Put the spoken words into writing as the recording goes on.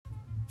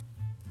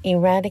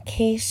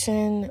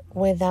Eradication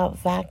Without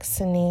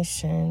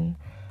Vaccination,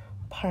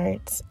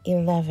 Part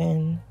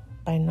 11,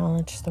 by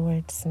Knowledge the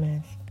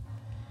Wordsmith.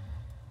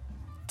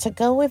 To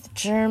go with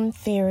germ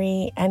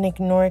theory and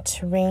ignore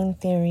terrain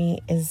theory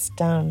is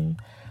dumb.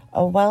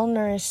 A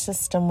well-nourished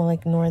system will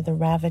ignore the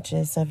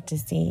ravages of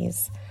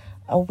disease.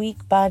 A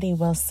weak body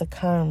will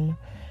succumb.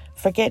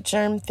 Forget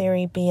germ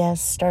theory BS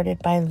started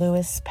by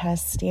Louis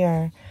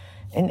Pasteur.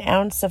 An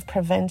ounce of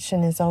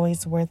prevention is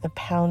always worth a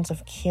pound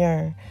of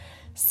cure.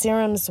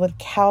 Serums with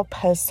cow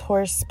pus,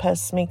 horse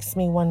pus makes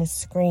me want to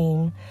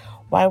scream.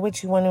 Why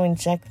would you want to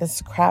inject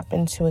this crap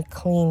into a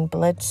clean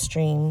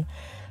bloodstream?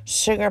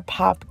 Sugar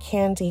pop,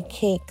 candy,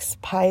 cakes,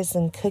 pies,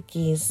 and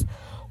cookies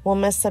will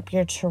mess up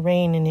your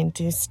terrain and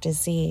induce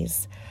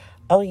disease.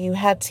 Oh, you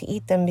had to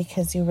eat them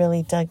because you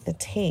really dug the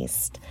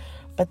taste.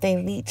 But they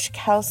leach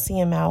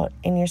calcium out,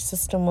 and your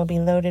system will be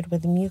loaded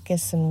with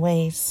mucus and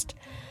waste.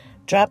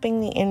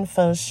 Dropping the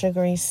info,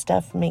 sugary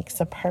stuff makes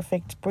a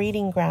perfect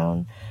breeding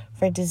ground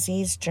for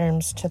disease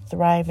germs to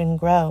thrive and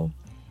grow.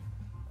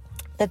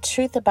 The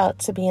truth about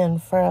to be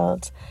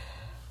unfurled.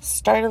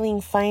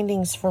 Startling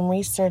findings from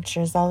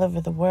researchers all over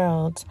the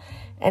world.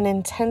 An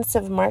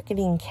intensive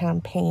marketing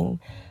campaign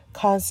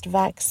caused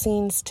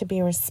vaccines to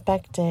be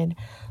respected.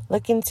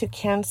 Look into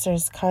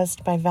cancers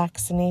caused by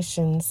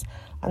vaccinations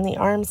on the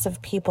arms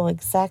of people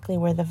exactly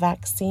where the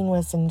vaccine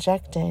was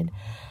injected.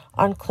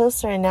 On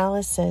closer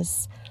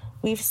analysis,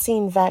 we've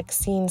seen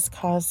vaccines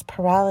cause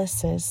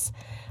paralysis.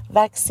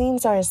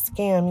 Vaccines are a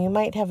scam. You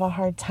might have a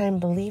hard time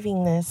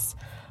believing this.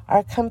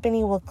 Our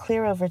company will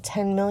clear over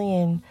 $10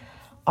 million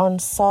on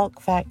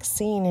Salk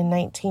vaccine in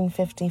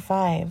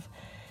 1955.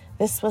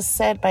 This was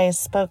said by a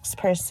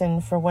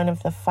spokesperson for one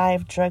of the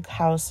 5 drug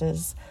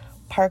houses,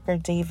 Parker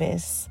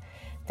Davis.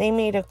 They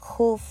made a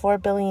cool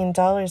 $4 billion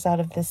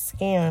out of this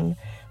scam.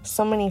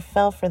 So many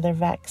fell for their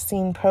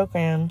vaccine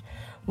program.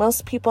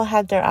 Most people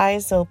had their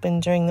eyes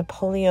open during the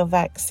polio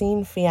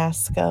vaccine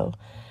fiasco.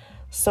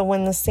 So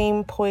when the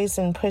same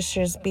poison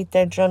pushers beat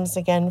their drums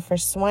again for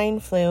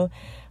swine flu,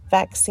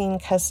 vaccine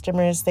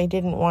customers they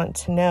didn't want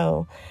to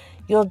know.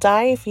 You'll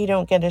die if you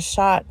don't get a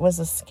shot was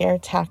a scare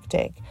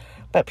tactic,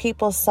 but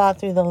people saw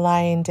through the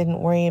lie and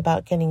didn't worry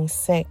about getting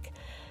sick.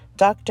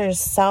 Doctors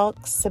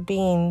Salk,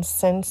 Sabine,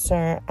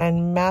 Sensor,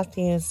 and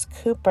Matthews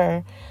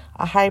Cooper,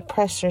 a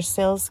high-pressure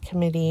sales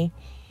committee,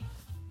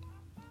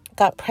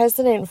 got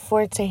President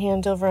Ford to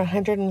hand over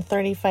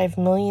 $135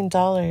 million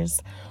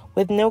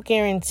with no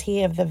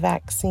guarantee of the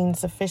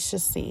vaccine's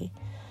efficacy.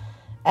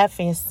 I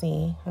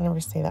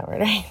never say that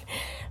word right.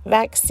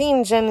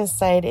 Vaccine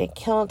genocide. It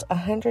killed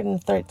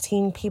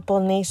 113 people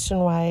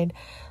nationwide.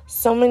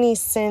 So many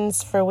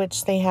sins for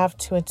which they have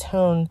to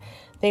atone.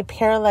 They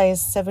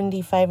paralyzed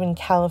 75 in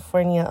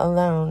California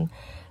alone.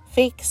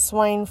 Fake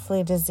swine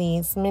flu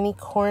disease. Many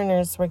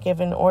coroners were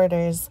given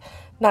orders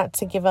not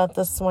to give out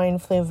the swine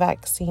flu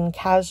vaccine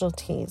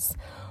casualties.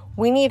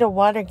 We need a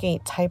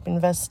Watergate-type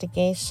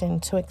investigation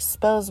to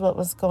expose what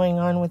was going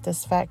on with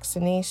this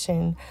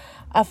vaccination.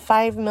 A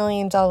 $5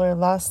 million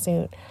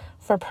lawsuit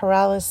for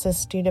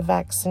paralysis due to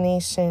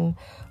vaccination,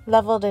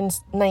 leveled in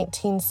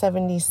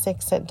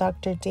 1976 at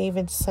Dr.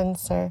 David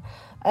Sensor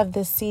of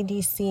the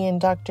CDC and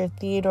Dr.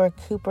 Theodore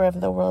Cooper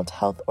of the World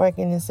Health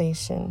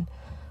Organization.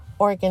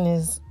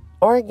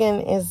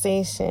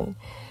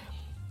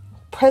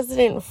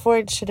 President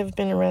Ford should have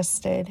been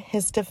arrested.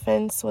 His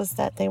defense was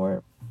that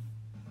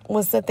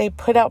they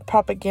put out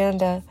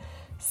propaganda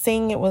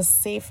saying it was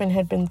safe and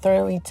had been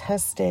thoroughly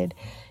tested.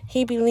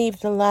 He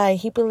believed the lie.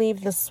 He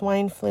believed the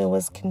swine flu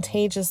was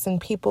contagious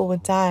and people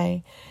would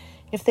die.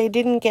 If they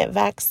didn't get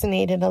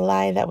vaccinated, a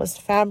lie that was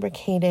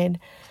fabricated.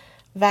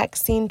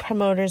 Vaccine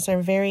promoters are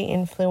very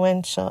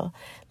influential.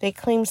 They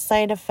claim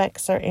side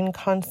effects are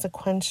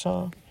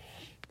inconsequential.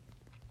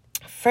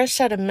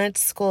 Fresh out of med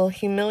school,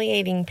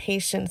 humiliating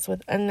patients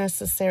with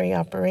unnecessary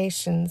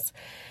operations,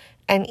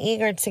 and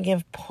eager to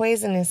give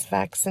poisonous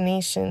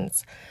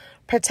vaccinations.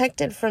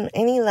 Protected from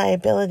any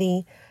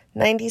liability,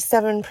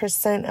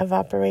 97% of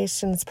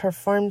operations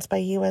performed by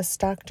U.S.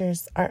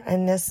 doctors are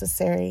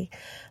unnecessary.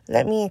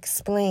 Let me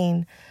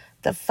explain.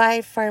 The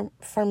 5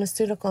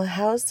 pharmaceutical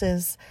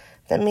houses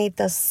that made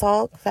the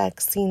Salk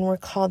vaccine were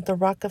called the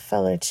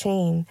Rockefeller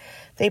chain.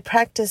 They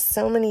practiced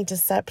so many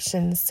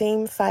deceptions,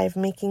 same 5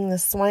 making the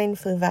swine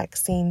flu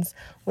vaccines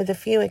with a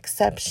few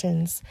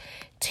exceptions.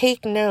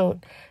 Take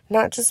note,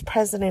 not just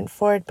President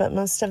Ford, but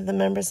most of the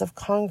members of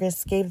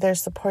Congress gave their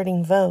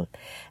supporting vote.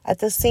 At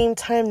the same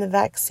time, the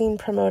vaccine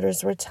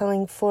promoters were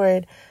telling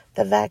Ford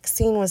the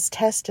vaccine was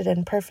tested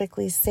and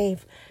perfectly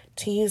safe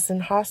to use in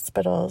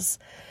hospitals.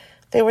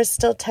 They were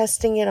still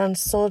testing it on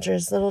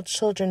soldiers, little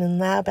children, and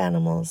lab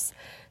animals.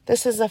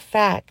 This is a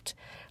fact.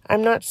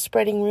 I'm not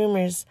spreading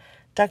rumors.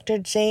 Dr.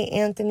 J.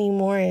 Anthony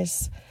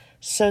Morris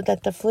showed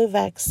that the flu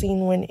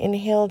vaccine, when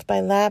inhaled by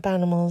lab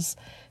animals,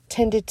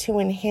 tended to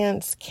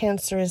enhance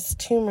cancerous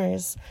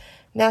tumors.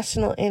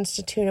 National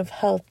Institute of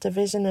Health,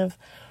 Division of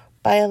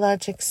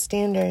Biologic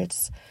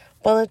Standards,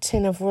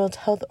 Bulletin of World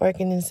Health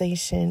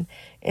Organization,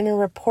 in a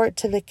report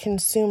to the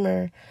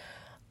consumer,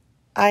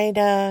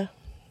 Ida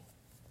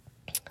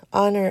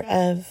honor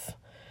of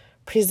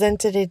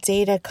presented a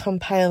data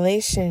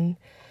compilation.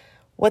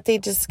 What they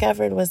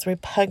discovered was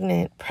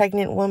repugnant.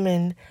 Pregnant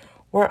women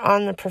were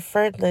on the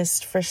preferred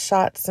list for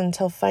shots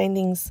until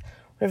findings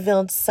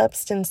revealed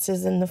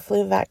substances in the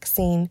flu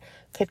vaccine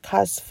could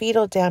cause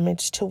fetal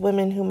damage to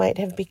women who might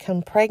have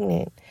become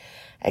pregnant.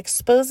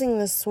 Exposing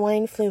the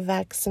swine flu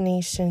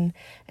vaccination,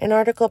 an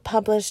article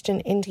published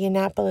in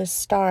Indianapolis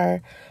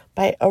Star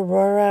by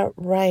Aurora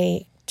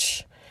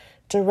Reich,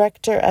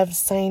 Director of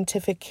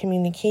Scientific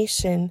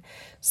Communication,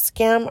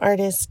 scam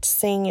artist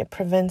saying it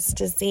prevents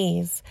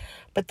disease,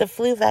 but the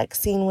flu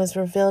vaccine was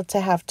revealed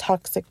to have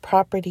toxic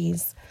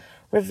properties.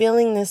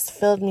 Revealing this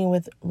filled me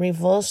with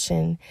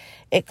revulsion.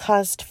 It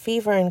caused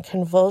fever and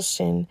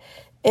convulsion.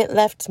 It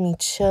left me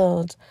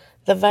chilled.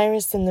 The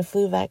virus in the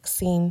flu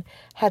vaccine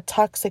had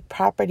toxic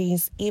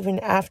properties even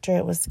after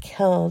it was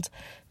killed.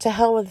 To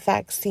hell with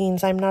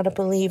vaccines, I'm not a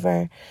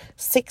believer.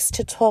 6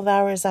 to 12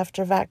 hours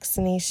after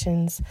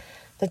vaccinations,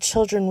 the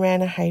children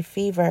ran a high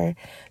fever.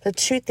 The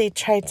truth they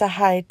tried to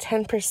hide,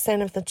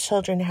 10% of the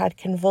children had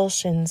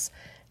convulsions,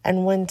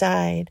 and one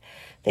died.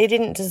 They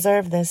didn't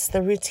deserve this.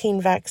 The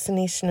routine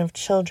vaccination of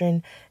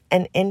children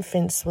and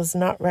infants was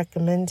not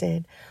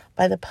recommended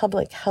by the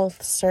Public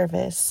Health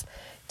Service.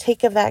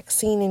 Take a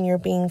vaccine and you're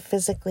being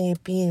physically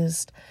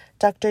abused.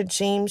 Dr.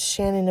 James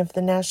Shannon of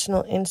the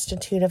National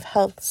Institute of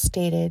Health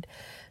stated,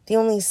 "The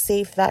only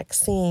safe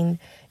vaccine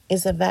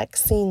is a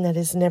vaccine that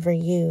is never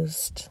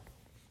used."